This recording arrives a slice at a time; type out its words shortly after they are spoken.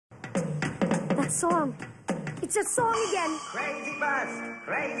That song. It's a song again. Crazy bus,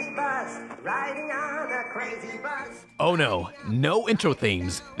 riding on a crazy bus. Oh no, no intro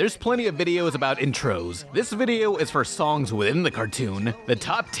themes. There's plenty of videos about intros. This video is for songs within the cartoon. The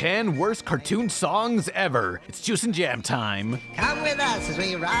top 10 worst cartoon songs ever. It's Juice and Jam time. Come with us as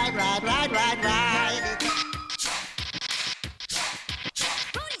we ride.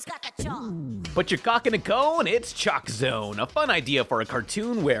 Put your cock in a cone, it's Chalk Zone, a fun idea for a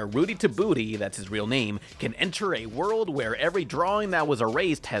cartoon where Rudy to Booty, that's his real name, can enter a world where every drawing that was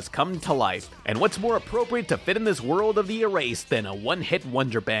erased has come to life. And what's more appropriate to fit in this world of the erased than a one-hit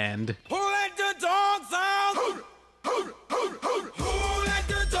wonder band? Who let the dogs out? Who let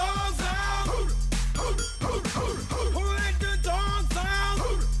the dogs out? Who let the dogs out?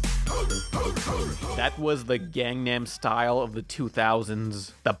 That was the Gangnam Style of the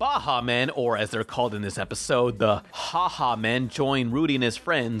 2000s. The Baha Men, or as they're called in this episode, the Ha-Ha Men, join Rudy and his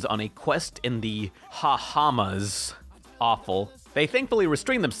friends on a quest in the Ha-Hamas. Awful. They thankfully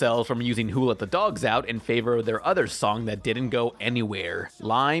restrained themselves from using Who Let the Dogs Out in favor of their other song that didn't go anywhere,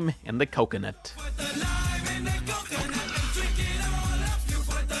 Lime and the Coconut.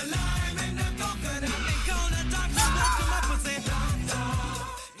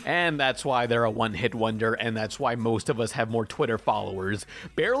 And that's why they're a one-hit wonder, and that's why most of us have more Twitter followers.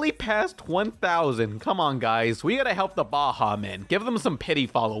 Barely past 1,000. Come on, guys. We gotta help the Baha Men. Give them some pity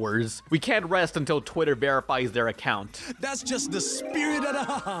followers. We can't rest until Twitter verifies their account. That's just the spirit of the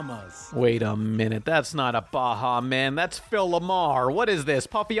Bahamas. Wait a minute. That's not a Baha Man. That's Phil Lamar. What is this,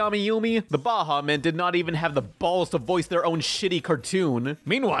 Puffy Amiyumi? The Baha Men did not even have the balls to voice their own shitty cartoon.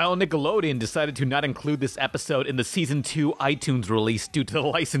 Meanwhile, Nickelodeon decided to not include this episode in the Season 2 iTunes release due to the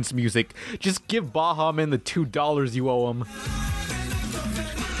license music. Just give Baha Men the $2 you owe them. If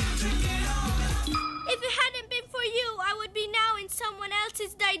it hadn't been for you, I would be now in someone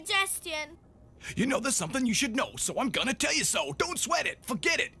else's digestion. You know there's something you should know, so I'm gonna tell you so. Don't sweat it,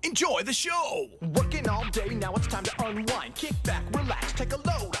 forget it, enjoy the show. Working all day, now it's time to unwind. Kick back, relax, take a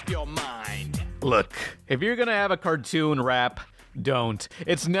load off your mind. Look, if you're gonna have a cartoon rap, don't.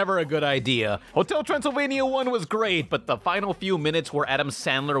 It's never a good idea. Hotel Transylvania 1 was great, but the final few minutes where Adam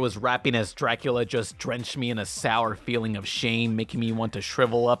Sandler was rapping as Dracula just drenched me in a sour feeling of shame, making me want to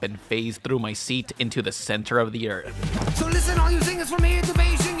shrivel up and phase through my seat into the center of the earth. So listen, all you singers from here to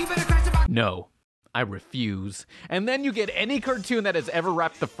Beijing, you better crash about. No. I refuse. And then you get any cartoon that has ever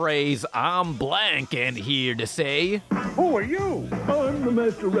rapped the phrase, I'm blank and here to say. Who are you? I'm the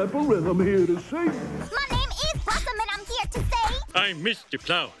master rapper and I'm here to sing. My name is Possum and I'm here to say. I'm Mr.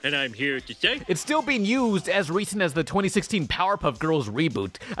 Plow, and I'm here to say. It's still being used as recent as the 2016 Powerpuff Girls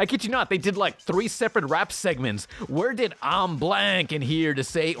reboot. I kid you not, they did like 3 separate rap segments. Where did I'm blank and here to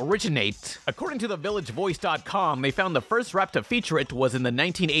say originate? According to thevillagevoice.com, they found the first rap to feature it was in the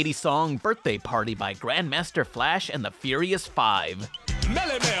 1980 song Birthday Party by Grandmaster Flash and the Furious Five.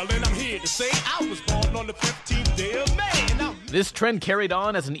 Melly Mel, and I'm here to say I was born on the 15th day of May. This trend carried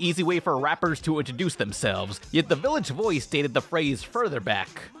on as an easy way for rappers to introduce themselves, yet the Village Voice dated the phrase further back.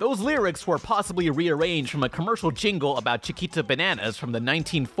 Those lyrics were possibly rearranged from a commercial jingle about Chiquita Bananas from the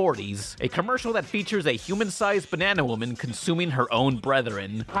 1940s, a commercial that features a human-sized banana woman consuming her own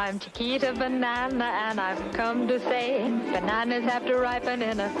brethren. I'm Chiquita Banana and I've come to say bananas have to ripen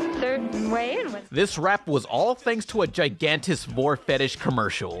in a certain way. This rap was all thanks to a gigantic vor fetish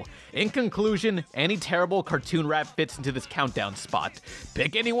commercial. In conclusion, any terrible cartoon rap fits into this countdown spot.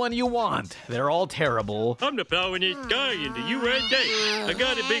 Pick anyone you want. They're all terrible. I'm the plowingest guy in the USA. I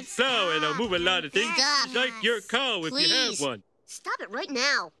got a big plow and I'll move a lot of things. Stop. Just like your cow if Please. you have one. Stop it right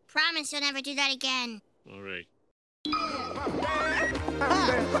now. Promise you'll never do that again. All right. No,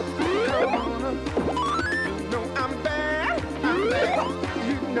 I'm bad. I'm bad.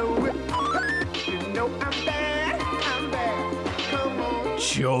 You know it. You know I'm bad. I'm bad. Come on.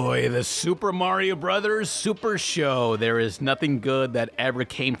 Joy, the Super Mario Brothers Super Show. There is nothing good that ever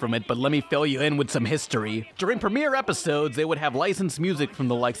came from it, but let me fill you in with some history. During premiere episodes, they would have licensed music from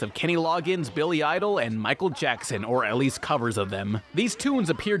the likes of Kenny Loggins, Billy Idol, and Michael Jackson, or at least covers of them. These tunes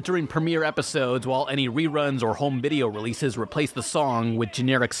appeared during premiere episodes, while any reruns or home video releases replaced the song with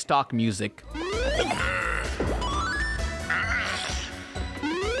generic stock music.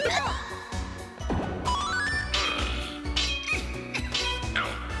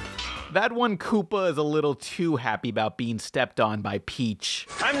 That one Koopa is a little too happy about being stepped on by Peach.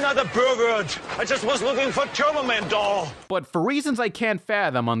 I'm not a pervert. I just was looking for Turbo Man doll. But for reasons I can't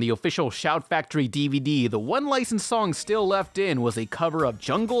fathom, on the official Shout Factory DVD, the one licensed song still left in was a cover of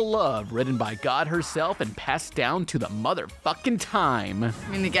Jungle Love, written by God herself and passed down to the motherfucking time. I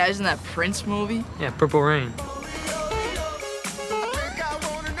mean the guys in that Prince movie? Yeah, Purple Rain.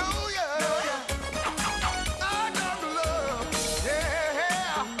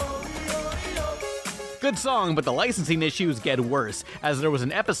 good song, but the licensing issues get worse, as there was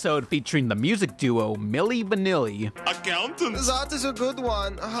an episode featuring the music duo Milli Vanilli. Accountant. That is a good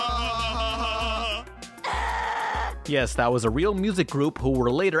one. Yes, that was a real music group who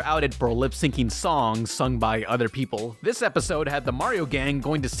were later outed for lip-syncing songs sung by other people. This episode had the Mario gang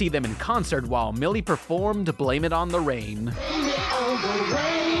going to see them in concert while Millie performed Blame It on the Rain. Blame it on the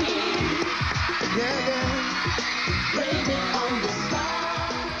rain. Blame it on the sky.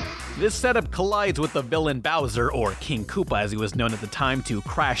 This setup collides with the villain Bowser, or King Koopa as he was known at the time, to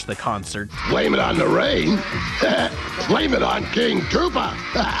crash the concert. Blame it on the rain? Blame it on King Koopa!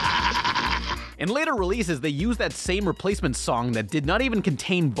 In later releases, they used that same replacement song that did not even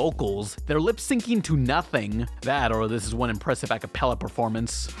contain vocals. They're lip-syncing to nothing. That, or this is one impressive a cappella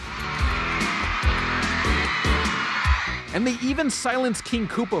performance. And they even silenced King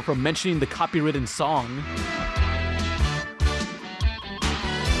Koopa from mentioning the copywritten song.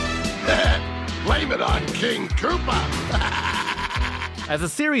 Blame it on King Koopa! As the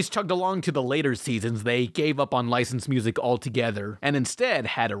series chugged along to the later seasons, they gave up on licensed music altogether, and instead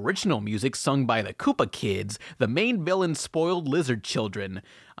had original music sung by the Koopa Kids, the main villain's spoiled lizard children.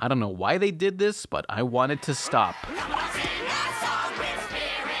 I don't know why they did this, but I wanted to stop.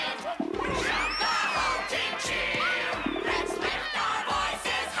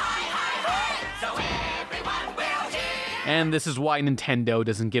 And this is why Nintendo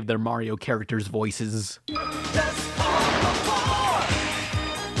doesn't give their Mario characters voices.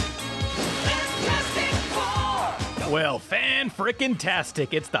 Well,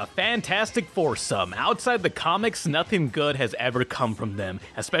 fan-frickin-tastic, it's the Fantastic Foursome. Outside the comics, nothing good has ever come from them,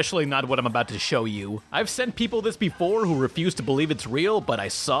 especially not what I'm about to show you. I've sent people this before who refuse to believe it's real, but I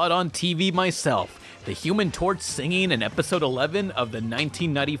saw it on TV myself. The Human Torch singing in episode 11 of the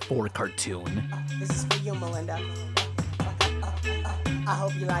 1994 cartoon. This is for you, Melinda. I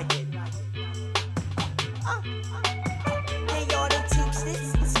hope you like it. They ought to teach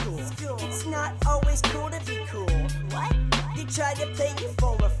this in school. It's not always cool to be cool. What? They try to play you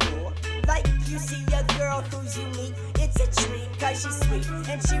for a fool. Like you see a girl who's unique. It's a treat, cause she's sweet.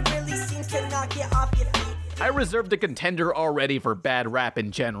 And she really seems to knock you off your feet. I reserved a contender already for bad rap in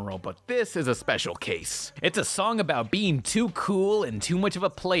general, but this is a special case. It's a song about being too cool and too much of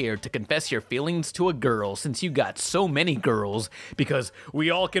a player to confess your feelings to a girl since you got so many girls, because we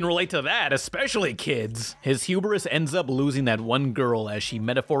all can relate to that, especially kids. His hubris ends up losing that one girl as she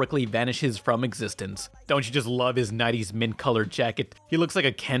metaphorically vanishes from existence. Don't you just love his 90s mint-colored jacket? He looks like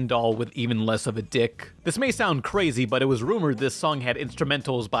a Ken doll with even less of a dick. This may sound crazy, but it was rumored this song had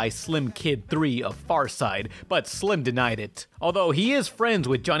instrumentals by Slim Kid 3 of Farside, but Slim denied it. Although he is friends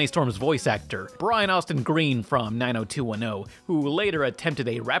with Johnny Storm's voice actor, Brian Austin Green from 90210, who later attempted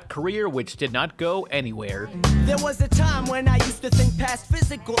a rap career which did not go anywhere. There was a time when I used to think past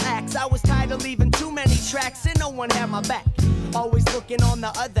physical acts. I was tired of leaving too many tracks and no one had my back. Always looking on the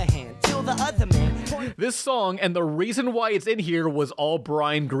other hand, till the other man. This song, and the reason why it's in here, was all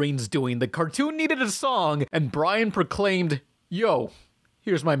Brian Green's doing. The cartoon needed a song, and Brian proclaimed, "Yo,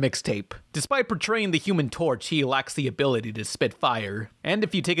 here's my mixtape." Despite portraying the Human Torch, he lacks the ability to spit fire. And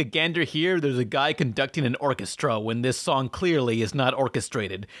if you take a gander here, there's a guy conducting an orchestra when this song clearly is not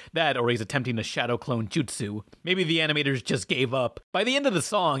orchestrated. That, or he's attempting a shadow clone jutsu. Maybe the animators just gave up. By the end of the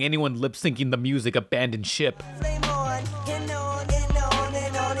song, anyone lip-syncing the music abandoned ship. Flame on, and on, and on,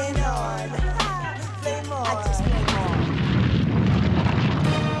 and on, and on. Flame on. I just flame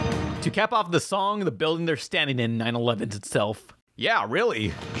on. To cap off the song, the building they're standing in 9/11's itself. Yeah,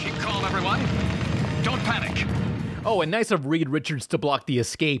 really. Keep calm, everyone. Don't panic. Oh, and nice of Reed Richards to block the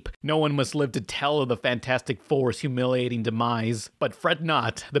escape. No one must live to tell of the Fantastic Four's humiliating demise. But fret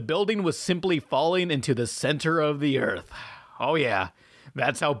not, the building was simply falling into the center of the earth. Oh yeah,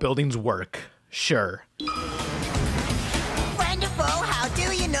 that's how buildings work. Sure. Wonderful, how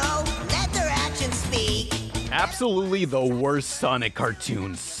do you know? Let their actions speak. Absolutely the worst Sonic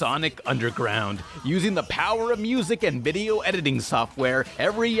cartoon, Sonic Underground. Using the power of music and video editing software,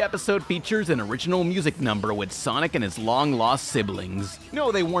 every episode features an original music number with Sonic and his long-lost siblings.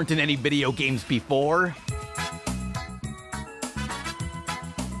 No, they weren't in any video games before.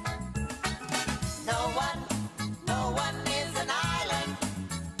 No one is an island.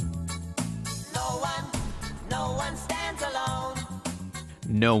 No one stands alone.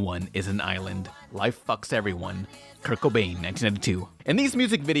 No one is an island. Life fucks everyone. Kurt Cobain, 1992. In these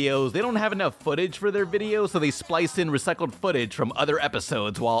music videos, they don't have enough footage for their videos, so they splice in recycled footage from other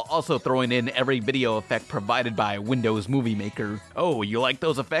episodes while also throwing in every video effect provided by Windows Movie Maker. Oh, you like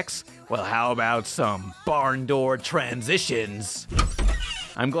those effects? Well, how about some barn door transitions?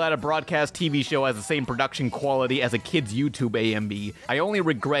 I'm glad a broadcast TV show has the same production quality as a kid's YouTube AMV. I only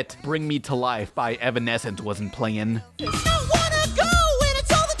regret Bring Me to Life by Evanescence wasn't playing.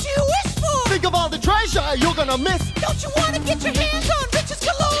 Think of all the treasure you're gonna miss. Don't you wanna get your hands on riches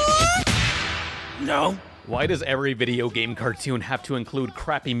galore? No. Why does every video game cartoon have to include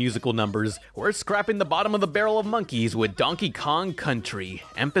crappy musical numbers? We're scrapping the bottom of the barrel of monkeys with Donkey Kong Country.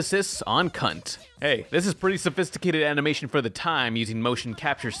 Emphasis on cunt. Hey, this is pretty sophisticated animation for the time, using motion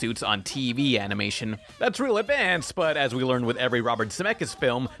capture suits on TV animation. That's real advanced, but as we learned with every Robert Zemeckis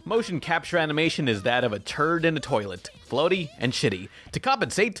film, motion capture animation is that of a turd in a toilet. Floaty and shitty. To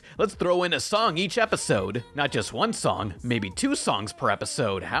compensate, let's throw in a song each episode. Not just one song, maybe 2 songs per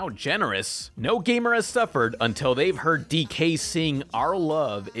episode. How generous. No gamer has suffered until they've heard DK sing Our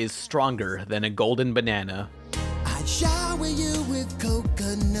Love is Stronger Than a Golden Banana. I'd shower you with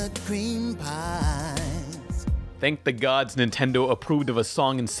coconut cream pies. Thank the gods Nintendo approved of a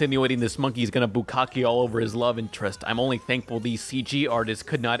song insinuating this monkey's gonna bukkake all over his love interest. I'm only thankful these CG artists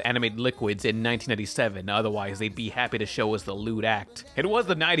could not animate liquids in 1997, otherwise they'd be happy to show us the lewd act. It was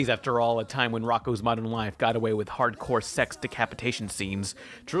the 90s after all, a time when Rocko's Modern Life got away with hardcore sex decapitation scenes.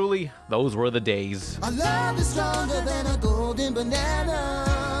 Truly, those were the days. Our love is stronger than a golden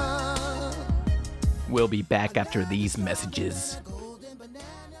banana. We'll be back after these messages.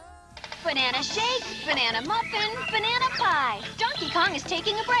 Banana shake, banana muffin, banana pie. Donkey Kong is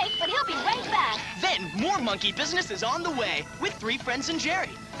taking a break, but he'll be right back. Then more monkey business is on the way with 3 Friends and Jerry.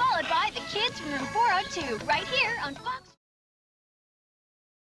 Followed by the kids from room 402, right here on Fox.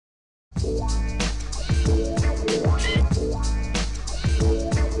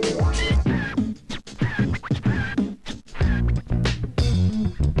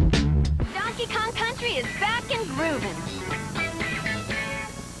 Donkey Kong Country is back and grooving.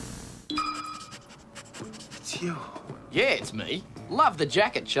 You. Yeah, it's me. Love the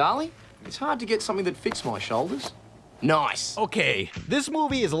jacket, Charlie. It's hard to get something that fits my shoulders. Nice. Okay, this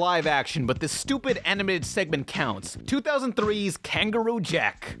movie is live action, but this stupid animated segment counts. 2003's Kangaroo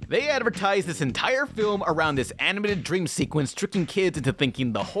Jack. They advertised this entire film around this animated dream sequence, tricking kids into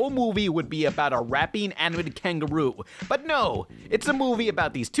thinking the whole movie would be about a rapping animated kangaroo. But no, it's a movie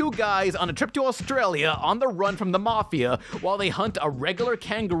about these 2 guys on a trip to Australia on the run from the mafia while they hunt a regular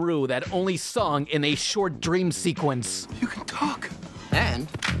kangaroo that only sung in a short dream sequence. You can talk. And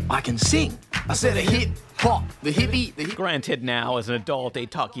I can sing. I said a hip hop, the hippie, the hip. Granted, now as an adult, a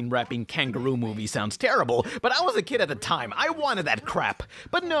talking, rapping kangaroo movie sounds terrible, but I was a kid at the time. I wanted that crap.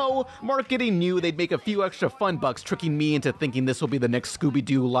 But no, marketing knew they'd make a few extra fun bucks, tricking me into thinking this will be the next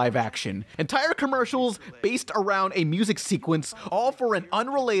Scooby-Doo live action. Entire commercials based around a music sequence, all for an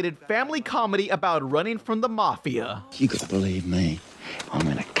unrelated family comedy about running from the mafia. You gotta believe me. I'm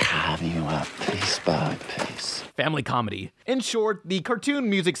gonna carve you up piece by piece. Family comedy. In short, the cartoon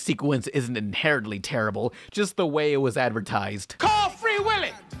music sequence isn't inherently terrible, just the way it was advertised. Call Free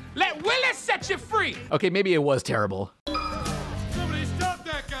Willy! Let Willy set you free! Okay, maybe it was terrible. Somebody stop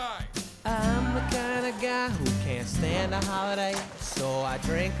that guy! I'm the kind of guy who can't stand a holiday, so I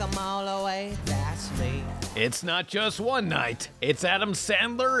drink them all away, that's me. It's not just one night. It's Adam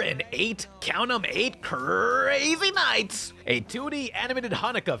Sandler and 8, count 'em, 8 crazy nights. A 2D animated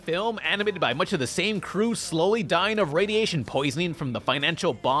Hanukkah film animated by much of the same crew slowly dying of radiation poisoning from the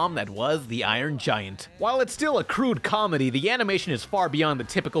financial bomb that was the Iron Giant. While it's still a crude comedy, the animation is far beyond the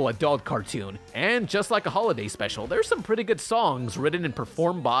typical adult cartoon. And just like a holiday special, there's some pretty good songs written and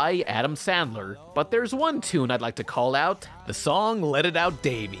performed by Adam Sandler. But there's one tune I'd like to call out, the song Let It Out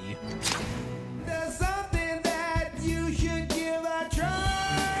Davy.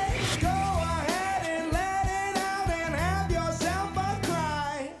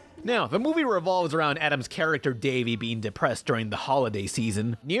 Now, the movie revolves around Adam's character Davy being depressed during the holiday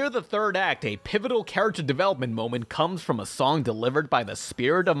season. Near the 3rd act, a pivotal character development moment comes from a song delivered by the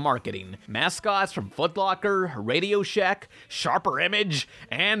spirit of marketing. Mascots from Foot Locker, Radio Shack, Sharper Image,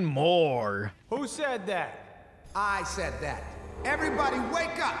 and more. Who said that? I said that. Everybody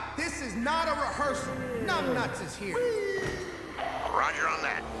wake up! This is not a rehearsal. Numbnuts is here. Roger on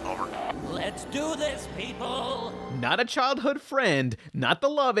that. Over. Let's do this, people! Not a childhood friend, not the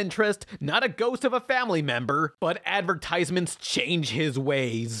love interest, not a ghost of a family member, but advertisements change his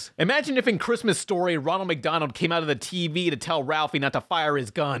ways. Imagine if in Christmas Story, Ronald McDonald came out of the TV to tell Ralphie not to fire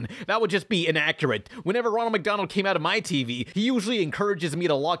his gun. That would just be inaccurate. Whenever Ronald McDonald came out of my TV, he usually encourages me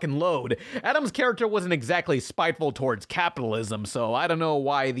to lock and load. Adam's character wasn't exactly spiteful towards capitalism, so I don't know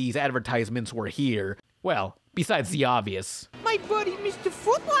why these advertisements were here. Well, besides the obvious. My buddy Mr.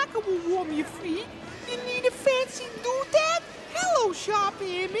 Footlocker will warm your feet. You need a fancy doodad? Hello, Sharp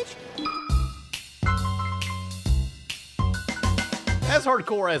Image. As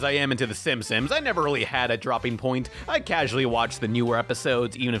hardcore as I am into The Simpsons, I never really had a dropping point. I casually watch the newer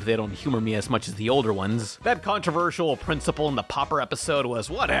episodes, even if they don't humor me as much as the older ones. That controversial principle in the Popper episode was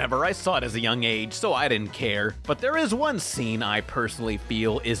whatever, I saw it as a young age, so I didn't care. But there is one scene I personally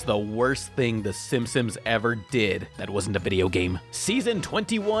feel is the worst thing The Simpsons ever did that wasn't a video game. Season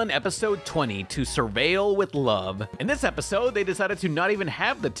 21, episode 20, To Surveil with Love. In this episode, they decided to not even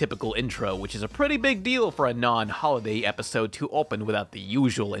have the typical intro, which is a pretty big deal for a non-holiday episode to open without the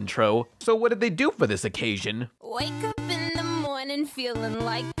usual intro. So what did they do for this occasion? Wake up in the morning feeling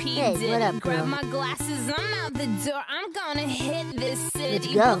like P. Diddy. What up, girl? Grab my glasses, I'm out the door. I'm gonna hit this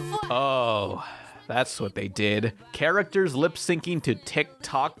city. Let's go. Oh, that's what they did. Characters lip-syncing to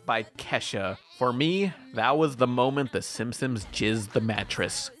TikTok by Kesha. For me, that was the moment The Simpsons jizzed the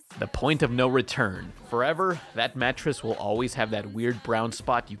mattress. The point of no return. Forever, that mattress will always have that weird brown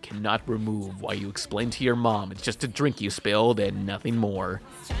spot you cannot remove while you explain to your mom it's just a drink you spilled and nothing more.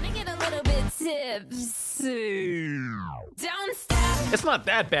 Trying to get a little bit tipsy. Don't stop. It's not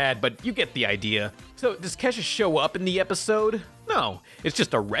that bad, but you get the idea. So, does Kesha show up in the episode? No, it's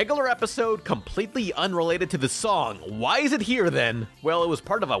just a regular episode completely unrelated to the song. Why is it here then? Well, it was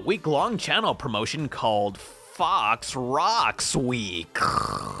part of a week-long channel promotion called Fox Rocks Week.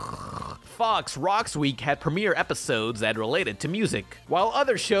 Fox Rocks Week had premiere episodes that related to music. While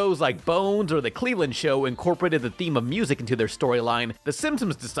other shows like Bones or The Cleveland Show incorporated the theme of music into their storyline, The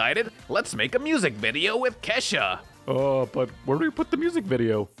Simpsons decided, let's make a music video with Kesha. But where do we put the music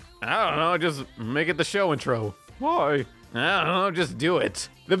video? I don't know, just make it the show intro. Why? I don't know, just do it.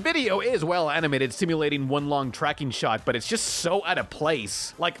 The video is well animated, simulating one long tracking shot, but it's just so out of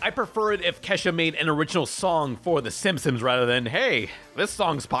place. Like, I prefer it if Kesha made an original song for The Simpsons rather than, hey, this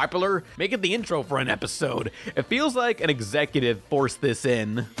song's popular, make it the intro for an episode. It feels like an executive forced this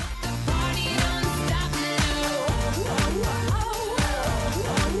in.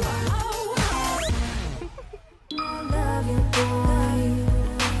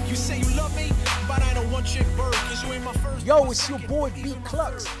 Yo, it's your boy B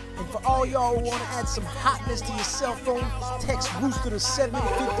Clux, and for all y'all who want to add some hotness to your cell phone, text Rooster to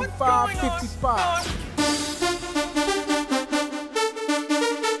 75555.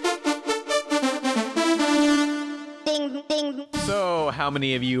 So, how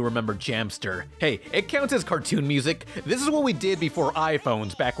many of you remember Jamster? Hey, it counts as cartoon music. This is what we did before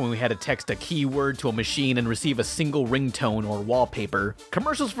iPhones, back when we had to text a keyword to a machine and receive a single ringtone or wallpaper.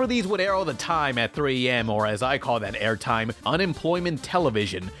 Commercials for these would air all the time at 3 a.m., or as I call that airtime, unemployment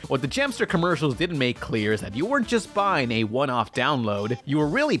television. What the Jamster commercials didn't make clear is that you weren't just buying a one-off download, you were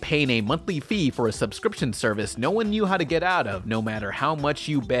really paying a monthly fee for a subscription service no one knew how to get out of, no matter how much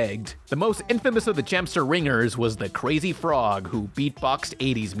you begged. The most infamous of the Jamster ringers was the Crazy Frog, who beatboxed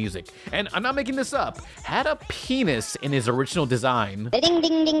 80s music, and I'm not making this up, had a penis in his original design. Ding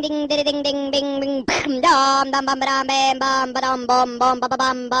ding ding ding ding ding ding ding ding dum dum bum bum bum bum bum bum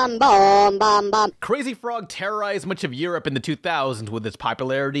bum bum bum bum. Crazy Frog terrorized much of Europe in the 2000s with its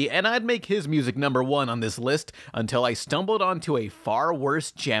popularity, and I'd make his music #1 on this list until I stumbled onto a far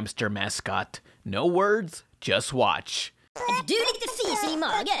worse Jamster mascot. No words, just watch. Du lite fis i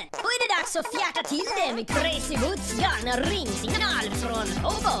magen. Då är det dags att fjärta till det med Crazy Woods galna ringsignal från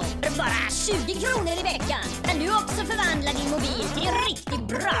Hobo. För bara 20 kronor i veckan kan du också förvandla din mobil till en riktigt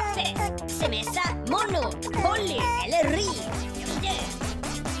bra fest. Smsa, mono, poly eller ring.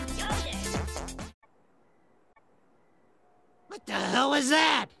 What the hell was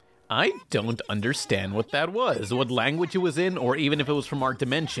that? I don't understand what that was, what language it was in, or even if it was from our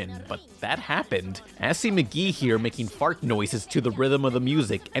dimension, but that happened. Assy McGee here making fart noises to the rhythm of the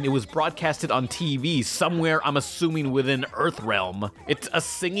music, and it was broadcasted on TV somewhere, I'm assuming within Earthrealm. It's a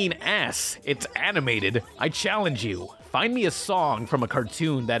singing ass. It's animated. I challenge you. Find me a song from a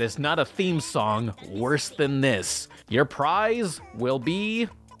cartoon that is not a theme song worse than this. Your prize will be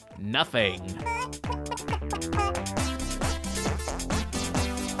nothing.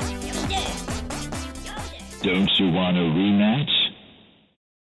 Don't you want a rematch?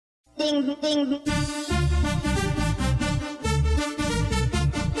 Ding ding.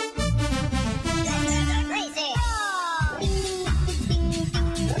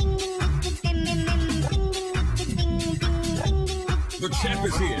 The champ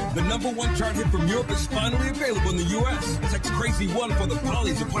is here. The #1 chart hit from Europe is finally available in the U.S. Text Crazy 1 for the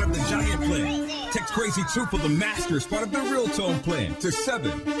Polys, a part of the Giant plan. Text Crazy 2 for the Masters, part of the Real Tone plan, to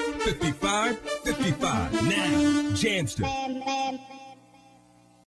 75555. Now, Jamster.